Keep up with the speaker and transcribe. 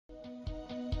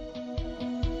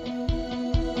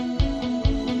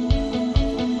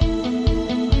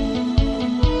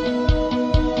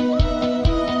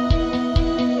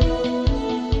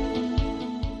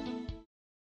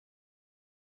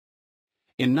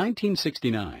In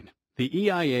 1969, the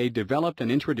EIA developed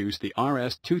and introduced the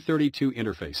RS-232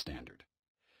 interface standard.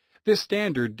 This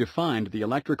standard defined the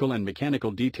electrical and mechanical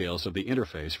details of the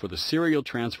interface for the serial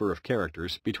transfer of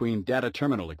characters between data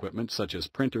terminal equipment such as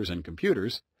printers and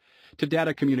computers to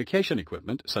data communication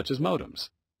equipment such as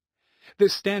modems.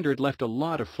 This standard left a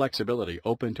lot of flexibility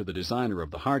open to the designer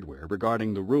of the hardware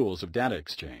regarding the rules of data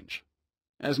exchange.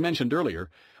 As mentioned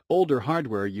earlier, older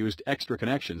hardware used extra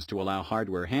connections to allow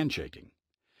hardware handshaking.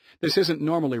 This isn't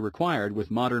normally required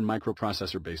with modern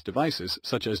microprocessor-based devices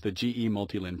such as the GE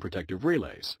multilin protective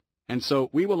relays, and so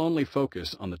we will only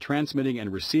focus on the transmitting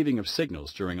and receiving of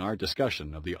signals during our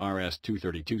discussion of the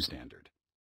RS-232 standard.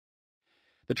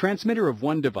 The transmitter of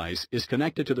one device is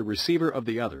connected to the receiver of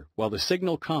the other, while the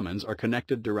signal commons are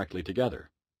connected directly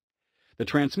together. The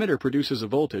transmitter produces a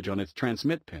voltage on its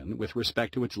transmit pin with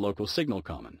respect to its local signal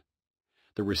common.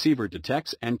 The receiver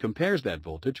detects and compares that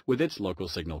voltage with its local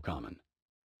signal common.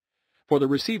 For the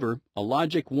receiver, a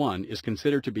logic 1 is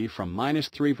considered to be from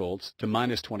 -3 volts to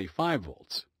 -25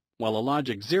 volts, while a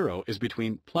logic 0 is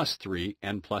between +3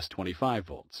 and +25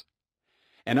 volts.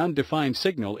 An undefined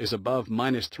signal is above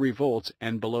 -3 volts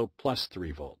and below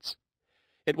 +3 volts.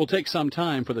 It will take some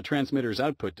time for the transmitter's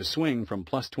output to swing from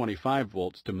 +25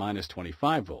 volts to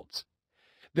 -25 volts.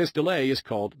 This delay is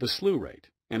called the slew rate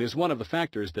and is one of the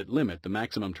factors that limit the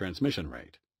maximum transmission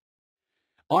rate.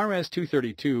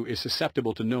 RS-232 is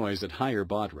susceptible to noise at higher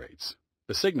baud rates.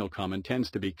 The signal common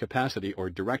tends to be capacity or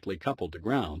directly coupled to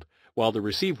ground, while the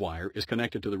receive wire is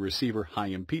connected to the receiver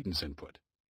high impedance input.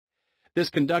 This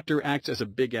conductor acts as a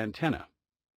big antenna.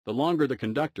 The longer the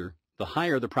conductor, the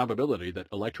higher the probability that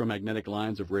electromagnetic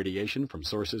lines of radiation from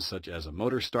sources such as a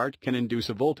motor start can induce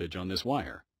a voltage on this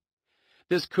wire.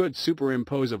 This could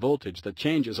superimpose a voltage that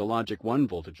changes a logic 1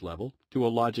 voltage level to a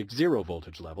logic 0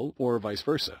 voltage level, or vice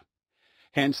versa.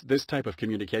 Hence, this type of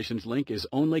communications link is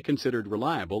only considered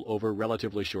reliable over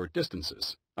relatively short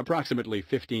distances, approximately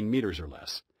 15 meters or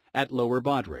less, at lower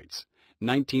baud rates,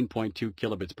 19.2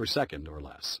 kilobits per second or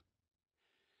less.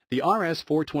 The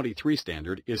RS-423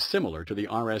 standard is similar to the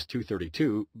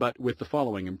RS-232, but with the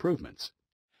following improvements.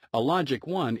 A logic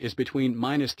 1 is between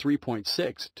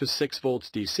 -3.6 to 6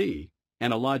 volts DC,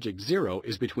 and a logic 0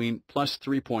 is between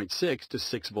 +3.6 to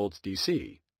 6 volts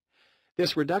DC.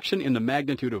 This reduction in the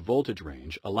magnitude of voltage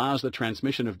range allows the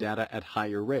transmission of data at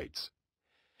higher rates.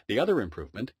 The other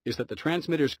improvement is that the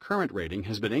transmitter's current rating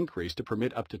has been increased to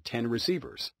permit up to 10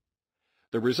 receivers.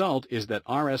 The result is that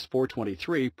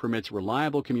RS-423 permits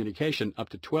reliable communication up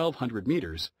to 1,200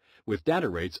 meters with data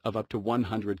rates of up to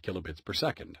 100 kilobits per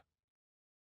second.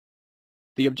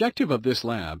 The objective of this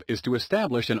lab is to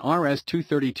establish an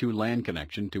RS-232 LAN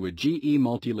connection to a GE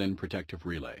multilin protective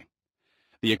relay.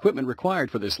 The equipment required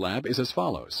for this lab is as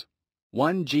follows: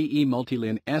 one GE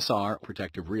multilin SR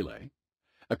protective relay,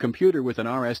 a computer with an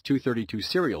RS-232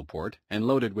 serial port and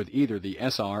loaded with either the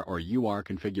SR or UR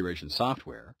configuration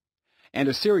software, and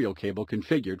a serial cable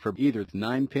configured for either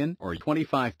 9-pin or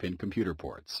 25-pin computer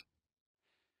ports.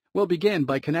 We'll begin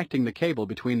by connecting the cable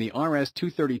between the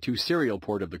RS-232 serial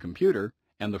port of the computer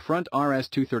and the front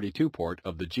RS-232 port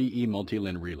of the GE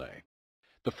multilin relay.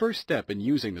 The first step in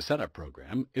using the setup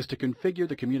program is to configure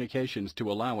the communications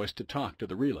to allow us to talk to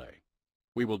the relay.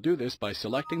 We will do this by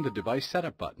selecting the Device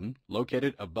Setup button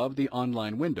located above the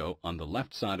online window on the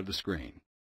left side of the screen.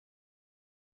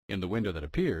 In the window that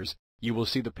appears, you will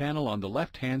see the panel on the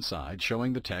left-hand side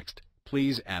showing the text,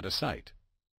 "Please add a site."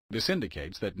 This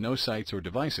indicates that no sites or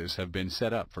devices have been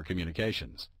set up for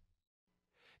communications.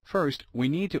 First, we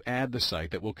need to add the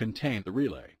site that will contain the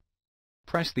relay.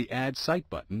 Press the Add Site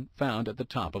button found at the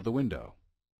top of the window.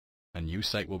 A new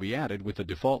site will be added with the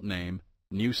default name,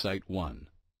 New Site 1.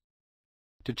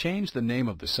 To change the name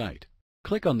of the site,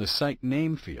 click on the Site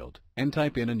Name field and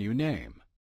type in a new name.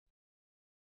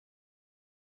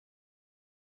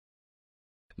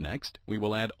 Next, we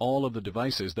will add all of the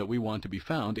devices that we want to be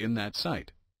found in that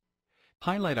site.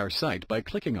 Highlight our site by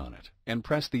clicking on it and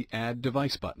press the Add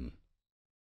Device button.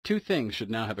 Two things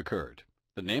should now have occurred.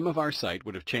 The name of our site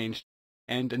would have changed,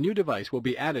 and a new device will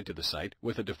be added to the site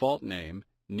with a default name,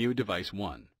 New Device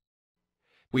 1.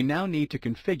 We now need to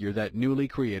configure that newly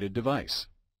created device.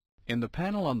 In the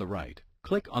panel on the right,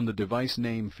 click on the Device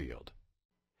Name field.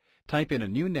 Type in a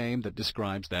new name that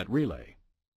describes that relay.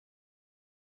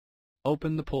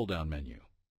 Open the pull-down menu.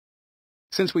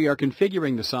 Since we are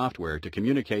configuring the software to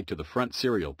communicate to the front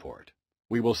serial port,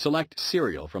 we will select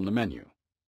Serial from the menu.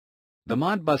 The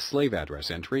Modbus slave address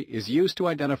entry is used to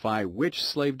identify which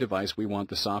slave device we want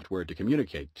the software to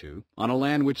communicate to on a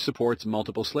LAN which supports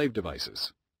multiple slave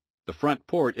devices. The front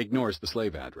port ignores the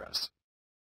slave address.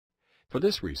 For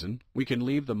this reason, we can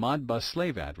leave the Modbus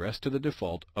slave address to the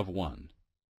default of 1.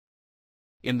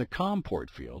 In the COM port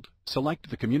field, select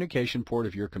the communication port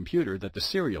of your computer that the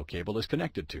serial cable is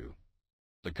connected to.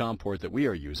 The COM port that we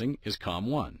are using is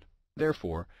COM1.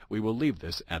 Therefore, we will leave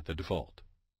this at the default.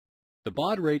 The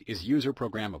baud rate is user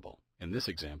programmable. In this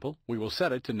example, we will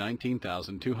set it to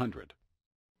 19,200.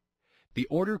 The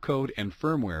order code and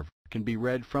firmware can be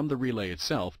read from the relay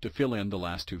itself to fill in the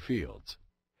last two fields.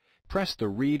 Press the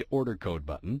Read Order Code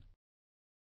button.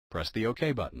 Press the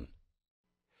OK button.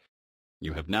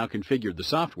 You have now configured the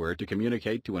software to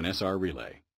communicate to an SR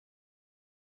relay.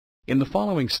 In the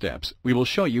following steps, we will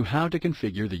show you how to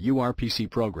configure the URPC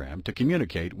program to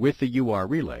communicate with the UR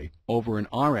relay over an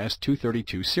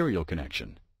RS-232 serial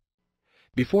connection.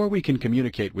 Before we can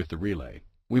communicate with the relay,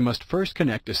 we must first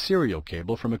connect a serial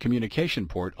cable from a communication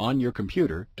port on your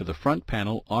computer to the front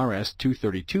panel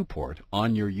RS-232 port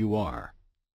on your UR.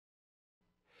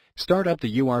 Start up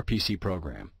the URPC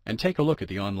program and take a look at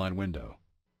the online window.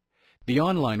 The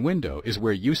online window is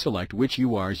where you select which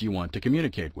URs you want to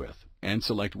communicate with and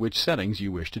select which settings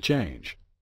you wish to change.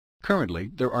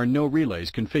 Currently, there are no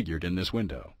relays configured in this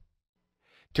window.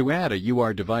 To add a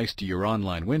UR device to your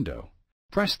online window,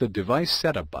 press the Device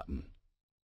Setup button.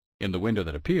 In the window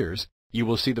that appears, you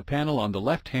will see the panel on the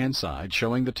left-hand side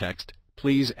showing the text,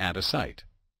 "Please add a site."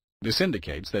 This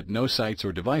indicates that no sites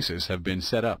or devices have been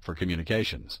set up for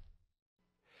communications.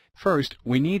 First,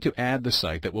 we need to add the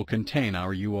site that will contain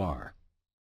our UR.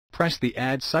 Press the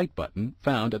Add Site button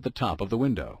found at the top of the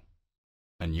window.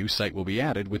 A new site will be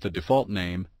added with the default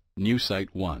name, New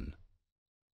Site 1.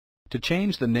 To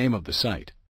change the name of the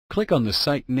site, click on the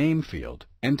Site Name field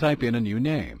and type in a new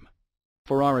name.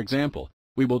 For our example,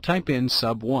 we will type in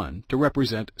Sub 1 to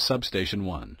represent Substation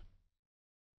 1.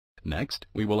 Next,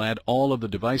 we will add all of the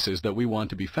devices that we want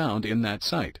to be found in that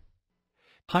site.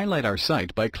 Highlight our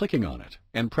site by clicking on it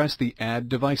and press the Add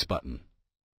Device button.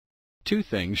 Two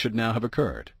things should now have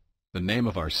occurred. The name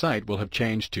of our site will have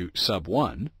changed to Sub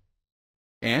 1,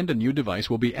 and a new device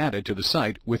will be added to the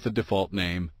site with the default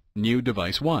name, New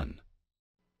Device 1.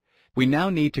 We now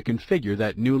need to configure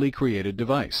that newly created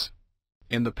device.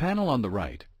 In the panel on the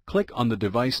right, click on the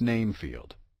Device Name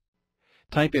field.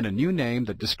 Type in a new name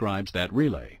that describes that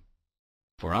relay.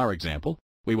 For our example,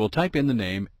 we will type in the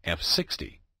name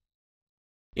F60.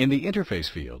 In the Interface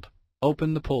field,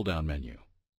 open the pull-down menu.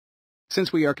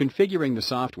 Since we are configuring the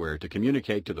software to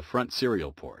communicate to the front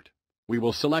serial port, we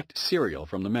will select Serial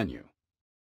from the menu.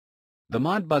 The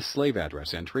Modbus slave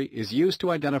address entry is used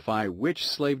to identify which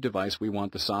slave device we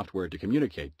want the software to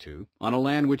communicate to on a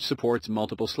LAN which supports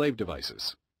multiple slave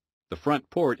devices. The front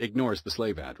port ignores the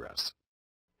slave address.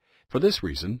 For this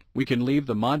reason, we can leave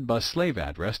the Modbus slave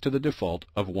address to the default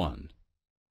of 1.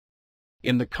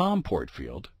 In the COM port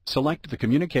field, select the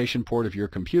communication port of your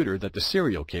computer that the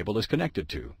serial cable is connected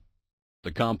to.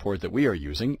 The COM port that we are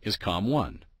using is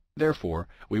COM1. Therefore,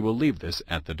 we will leave this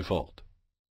at the default.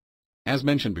 As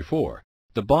mentioned before,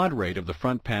 the baud rate of the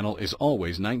front panel is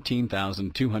always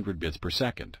 19,200 bits per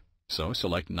second, so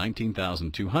select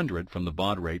 19,200 from the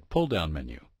baud rate pull-down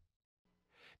menu.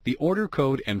 The order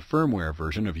code and firmware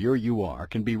version of your UR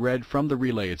can be read from the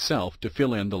relay itself to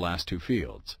fill in the last two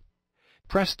fields.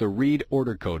 Press the Read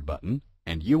Order Code button,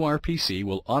 and URPC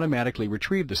will automatically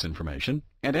retrieve this information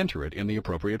and enter it in the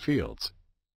appropriate fields.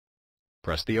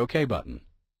 Press the OK button.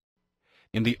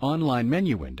 In the online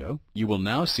menu window, you will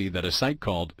now see that a site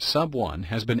called Sub 1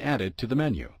 has been added to the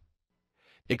menu.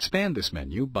 Expand this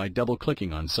menu by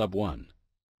double-clicking on Sub 1.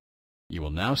 You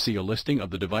will now see a listing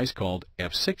of the device called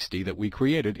F60 that we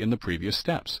created in the previous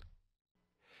steps.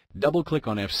 Double-click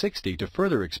on F60 to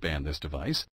further expand this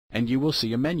device, and you will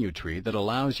see a menu tree that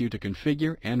allows you to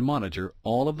configure and monitor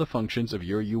all of the functions of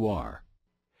your UR.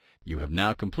 You have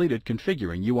now completed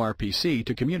configuring URPC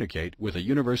to communicate with a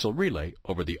universal relay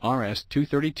over the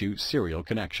RS-232 serial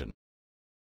connection.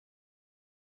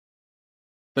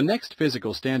 The next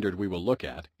physical standard we will look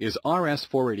at is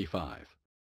RS-485.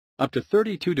 Up to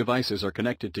 32 devices are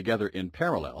connected together in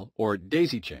parallel or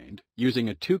daisy-chained using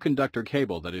a two-conductor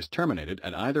cable that is terminated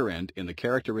at either end in the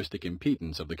characteristic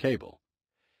impedance of the cable.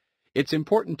 It's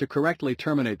important to correctly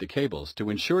terminate the cables to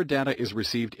ensure data is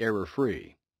received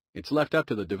error-free. It's left up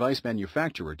to the device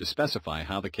manufacturer to specify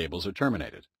how the cables are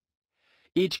terminated.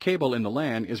 Each cable in the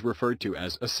LAN is referred to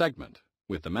as a segment,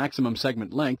 with the maximum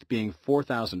segment length being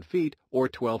 4,000 feet or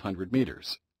 1,200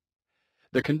 meters.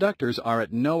 The conductors are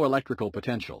at no electrical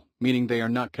potential, meaning they are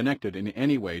not connected in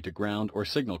any way to ground or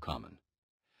signal common.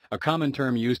 A common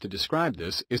term used to describe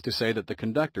this is to say that the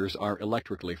conductors are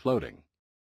electrically floating.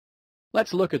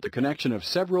 Let's look at the connection of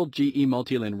several GE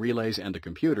multilin relays and a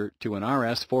computer to an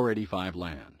RS-485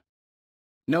 LAN.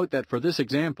 Note that for this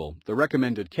example, the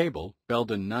recommended cable,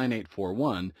 Belden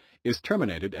 9841, is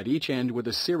terminated at each end with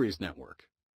a series network.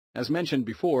 As mentioned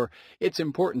before, it's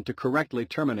important to correctly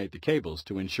terminate the cables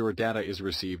to ensure data is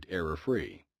received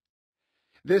error-free.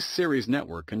 This series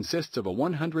network consists of a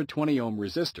 120 ohm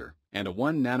resistor and a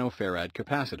 1 nanofarad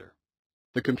capacitor.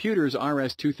 The computer's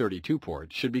RS-232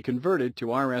 port should be converted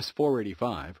to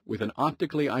RS-485 with an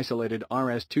optically isolated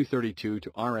RS-232 to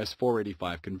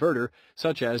RS-485 converter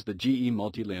such as the GE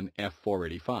Multilin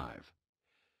F485.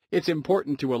 It's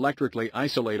important to electrically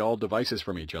isolate all devices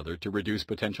from each other to reduce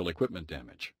potential equipment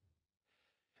damage.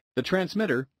 The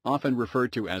transmitter, often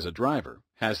referred to as a driver,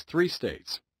 has three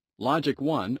states: logic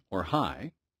 1 or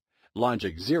high,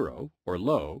 logic 0 or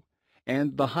low,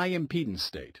 and the high impedance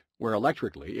state, where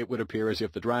electrically it would appear as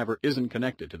if the driver isn't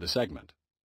connected to the segment.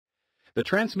 The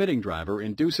transmitting driver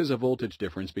induces a voltage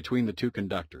difference between the two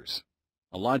conductors.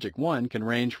 A logic 1 can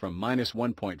range from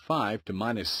 -1.5 to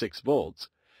 -6 volts,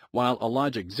 while a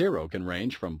logic 0 can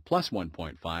range from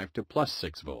 +1.5 to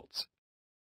 +6 volts.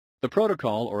 The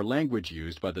protocol or language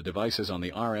used by the devices on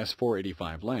the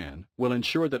RS-485 LAN will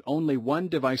ensure that only one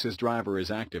device's driver is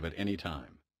active at any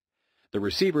time. The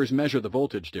receivers measure the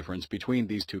voltage difference between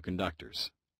these two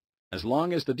conductors. As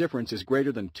long as the difference is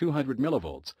greater than 200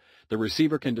 millivolts, the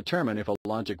receiver can determine if a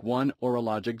logic 1 or a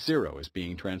logic 0 is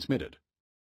being transmitted.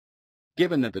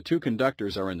 Given that the two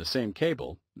conductors are in the same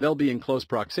cable, they'll be in close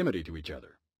proximity to each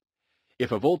other.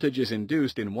 If a voltage is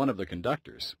induced in one of the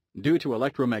conductors, due to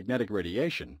electromagnetic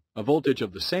radiation, a voltage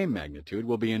of the same magnitude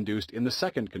will be induced in the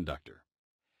second conductor.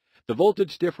 The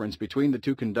voltage difference between the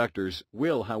two conductors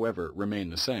will, however,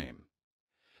 remain the same.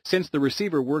 Since the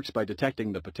receiver works by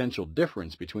detecting the potential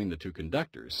difference between the two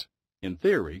conductors, in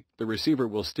theory, the receiver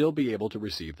will still be able to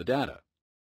receive the data.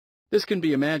 This can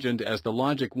be imagined as the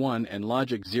logic 1 and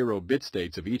logic 0 bit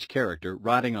states of each character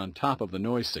riding on top of the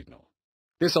noise signal.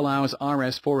 This allows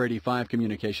RS-485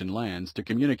 communication LANs to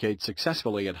communicate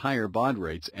successfully at higher baud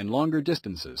rates and longer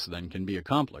distances than can be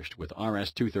accomplished with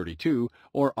RS-232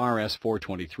 or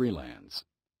RS-423 LANs.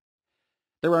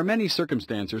 There are many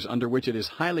circumstances under which it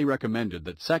is highly recommended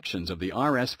that sections of the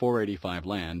RS-485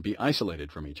 LAN be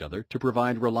isolated from each other to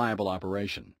provide reliable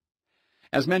operation.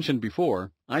 As mentioned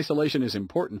before, isolation is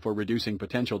important for reducing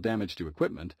potential damage to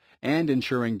equipment and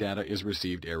ensuring data is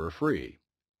received error-free.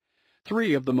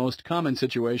 Three of the most common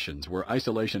situations where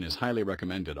isolation is highly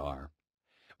recommended are: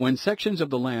 when sections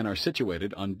of the LAN are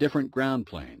situated on different ground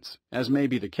planes, as may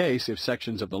be the case if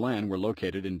sections of the LAN were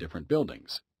located in different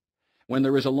buildings; when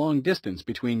there is a long distance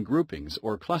between groupings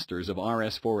or clusters of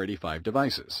RS-485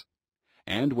 devices;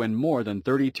 and when more than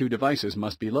 32 devices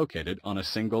must be located on a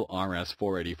single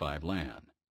RS-485 LAN.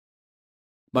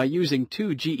 By using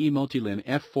two GE Multilin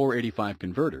F485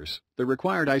 converters, the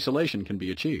required isolation can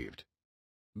be achieved.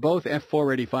 Both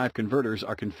F485 converters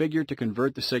are configured to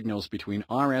convert the signals between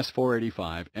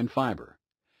RS-485 and fiber.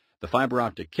 The fiber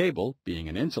optic cable, being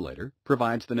an insulator,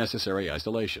 provides the necessary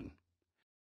isolation.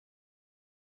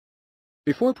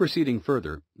 Before proceeding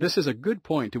further, this is a good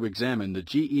point to examine the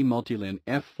GE Multilin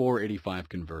F485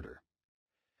 converter.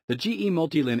 The GE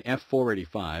Multilin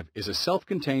F485 is a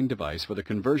self-contained device for the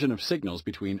conversion of signals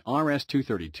between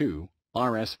RS-232,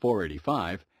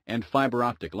 RS-485, and fiber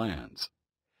optic LANs.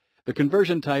 The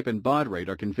conversion type and baud rate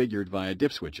are configured via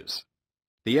dip switches.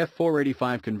 The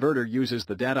F485 converter uses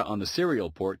the data on the serial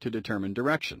port to determine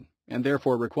direction, and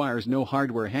therefore requires no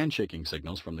hardware handshaking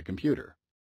signals from the computer.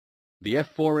 The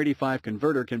F485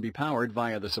 converter can be powered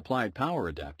via the supplied power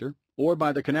adapter or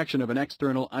by the connection of an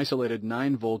external isolated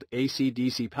 9-volt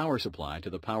AC-DC power supply to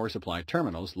the power supply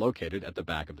terminals located at the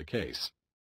back of the case.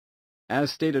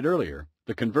 As stated earlier,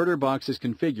 the converter box is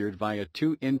configured via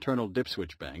two internal dip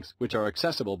switch banks which are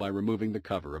accessible by removing the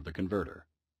cover of the converter.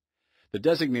 The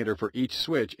designator for each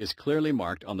switch is clearly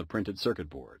marked on the printed circuit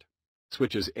board.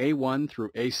 Switches A1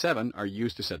 through A7 are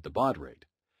used to set the baud rate.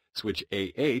 Switch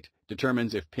A8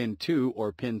 determines if pin 2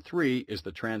 or pin 3 is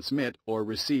the transmit or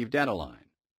receive data line.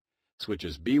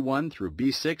 Switches B1 through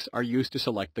B6 are used to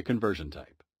select the conversion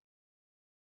type.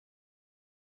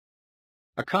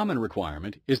 A common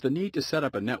requirement is the need to set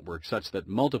up a network such that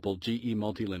multiple GE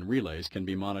Multilin relays can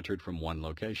be monitored from one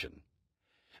location.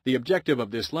 The objective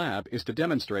of this lab is to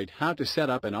demonstrate how to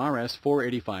set up an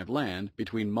RS-485 LAN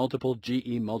between multiple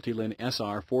GE Multilin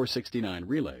SR469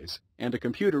 relays and a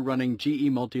computer running GE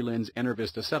Multilin's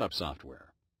EnerVista setup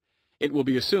software. It will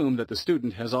be assumed that the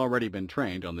student has already been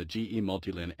trained on the GE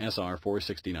Multilin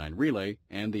SR469 relay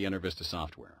and the EnerVista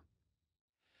software.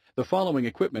 The following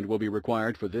equipment will be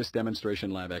required for this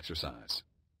demonstration lab exercise: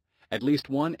 at least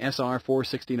one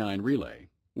SR469 relay.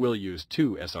 We'll use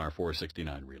two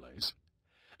SR469 relays.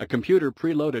 a computer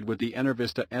preloaded with the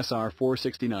EnerVista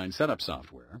SR469 setup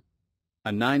software,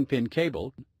 a 9-pin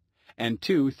cable, and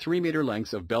two 3-meter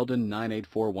lengths of Belden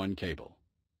 9841 cable.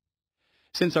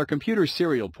 Since our computer's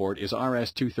serial port is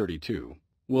RS-232,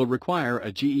 we'll require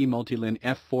a GE Multilin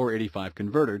F485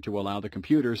 converter to allow the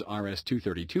computer's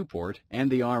RS-232 port and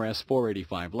the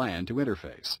RS-485 LAN to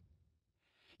interface.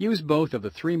 Use both of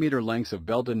the 3-meter lengths of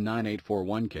Belden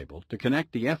 9841 cable to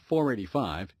connect the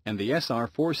F485 and the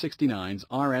SR469's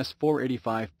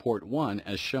RS-485 port 1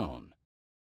 as shown.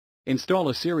 Install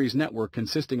a series network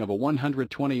consisting of a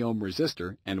 120 ohm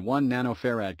resistor and 1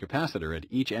 nanofarad capacitor at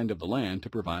each end of the LAN to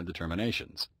provide the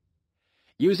terminations.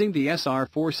 Using the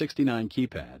SR469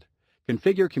 keypad,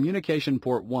 configure communication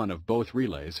port 1 of both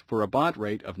relays for a baud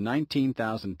rate of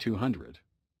 19,200,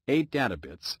 8 data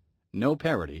bits, no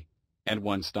parity, and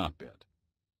 1 stop bit.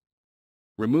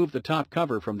 Remove the top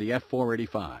cover from the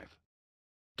F485.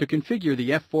 To configure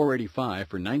the F485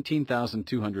 for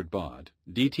 19,200 baud,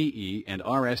 DTE, and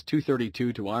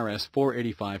RS-232 to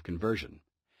RS-485 conversion,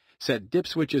 set dip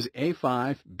switches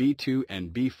A5, B2,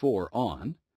 and B4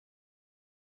 on.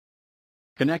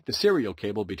 Connect the serial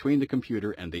cable between the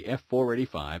computer and the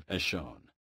F485 as shown.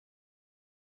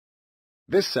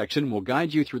 This section will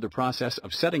guide you through the process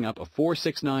of setting up a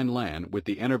 469 LAN with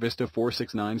the EnerVista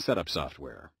 469 setup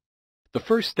software. The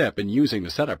first step in using the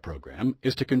setup program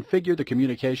is to configure the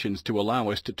communications to allow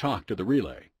us to talk to the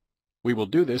relay. We will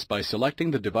do this by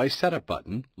selecting the Device Setup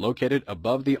button located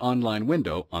above the online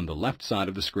window on the left side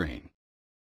of the screen.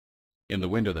 In the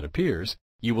window that appears,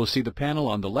 you will see the panel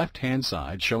on the left-hand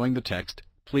side showing the text,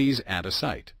 "Please add a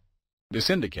site." This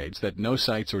indicates that no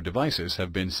sites or devices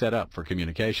have been set up for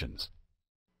communications.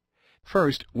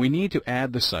 First, we need to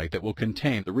add the site that will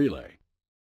contain the relay.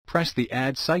 Press the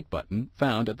Add Site button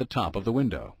found at the top of the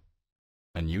window.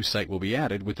 A new site will be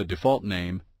added with the default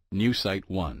name, New Site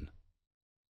 1.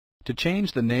 To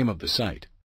change the name of the site,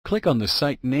 click on the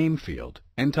Site Name field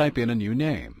and type in a new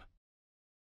name.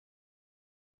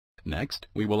 Next,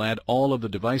 we will add all of the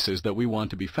devices that we want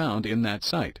to be found in that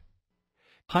site.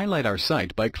 Highlight our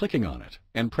site by clicking on it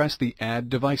and press the Add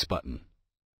Device button.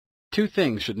 Two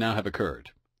things should now have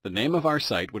occurred. The name of our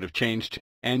site would have changed,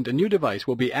 and a new device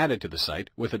will be added to the site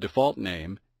with a default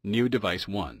name, New Device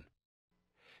 1.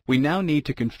 We now need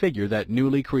to configure that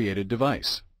newly created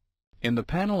device. In the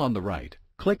panel on the right,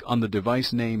 click on the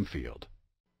Device Name field.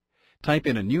 Type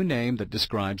in a new name that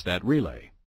describes that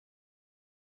relay.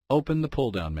 Open the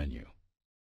pull-down menu.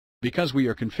 Because we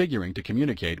are configuring to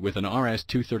communicate with an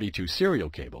RS-232 serial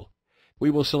cable,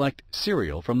 we will select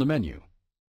Serial from the menu.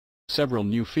 Several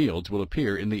new fields will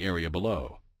appear in the area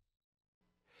below.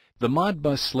 The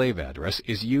Modbus slave address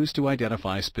is used to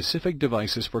identify specific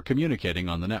devices for communicating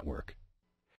on the network.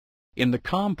 In the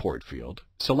COM port field,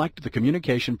 select the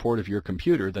communication port of your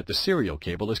computer that the serial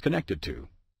cable is connected to.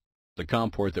 The COM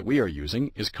port that we are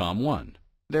using is COM1.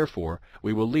 Therefore,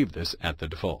 we will leave this at the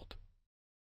default.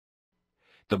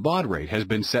 The baud rate has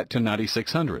been set to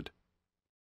 9600.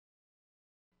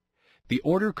 The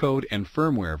order code and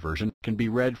firmware version can be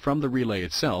read from the relay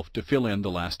itself to fill in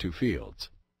the last two fields.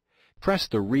 Press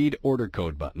the Read Order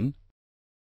Code button.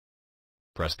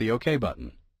 Press the OK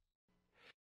button.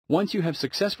 Once you have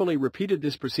successfully repeated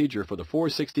this procedure for the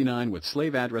 469 with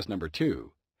slave address number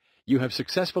 2, you have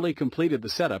successfully completed the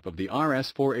setup of the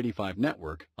RS-485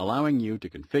 network, allowing you to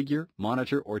configure,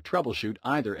 monitor, or troubleshoot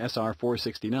either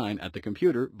SR-469 at the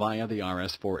computer via the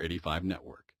RS-485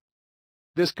 network.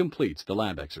 This completes the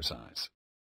lab exercise.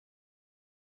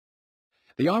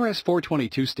 The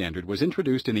RS-422 standard was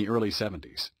introduced in the early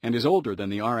 70s and is older than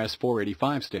the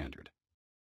RS-485 standard.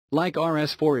 Like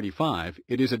RS-485,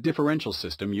 it is a differential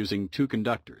system using two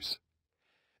conductors.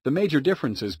 The major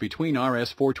differences between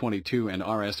RS-422 and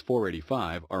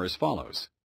RS-485 are as follows.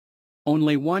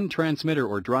 Only one transmitter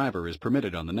or driver is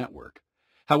permitted on the network.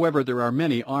 However, there are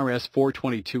many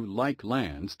RS-422-like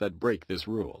LANs that break this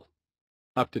rule.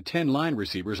 Up to 10 line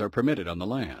receivers are permitted on the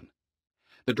LAN.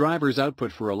 The driver's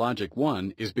output for a logic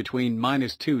 1 is between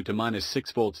 -2 to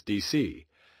 -6 volts DC,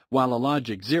 while a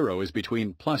logic 0 is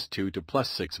between +2 to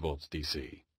 +6 volts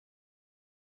DC.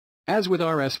 As with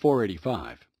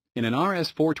RS-485, in an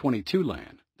RS-422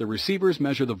 LAN, the receivers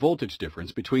measure the voltage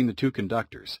difference between the two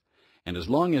conductors, and as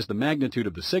long as the magnitude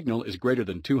of the signal is greater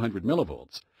than 200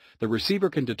 millivolts, the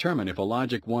receiver can determine if a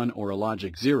logic 1 or a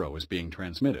logic 0 is being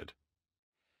transmitted.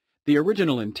 The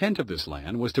original intent of this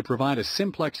LAN was to provide a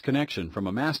simplex connection from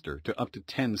a master to up to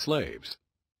 10 slaves.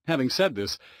 Having said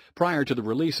this, prior to the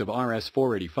release of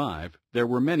RS-485, there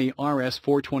were many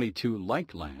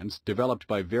RS-422-like LANs developed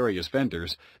by various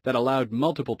vendors that allowed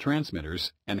multiple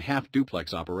transmitters and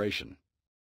half-duplex operation.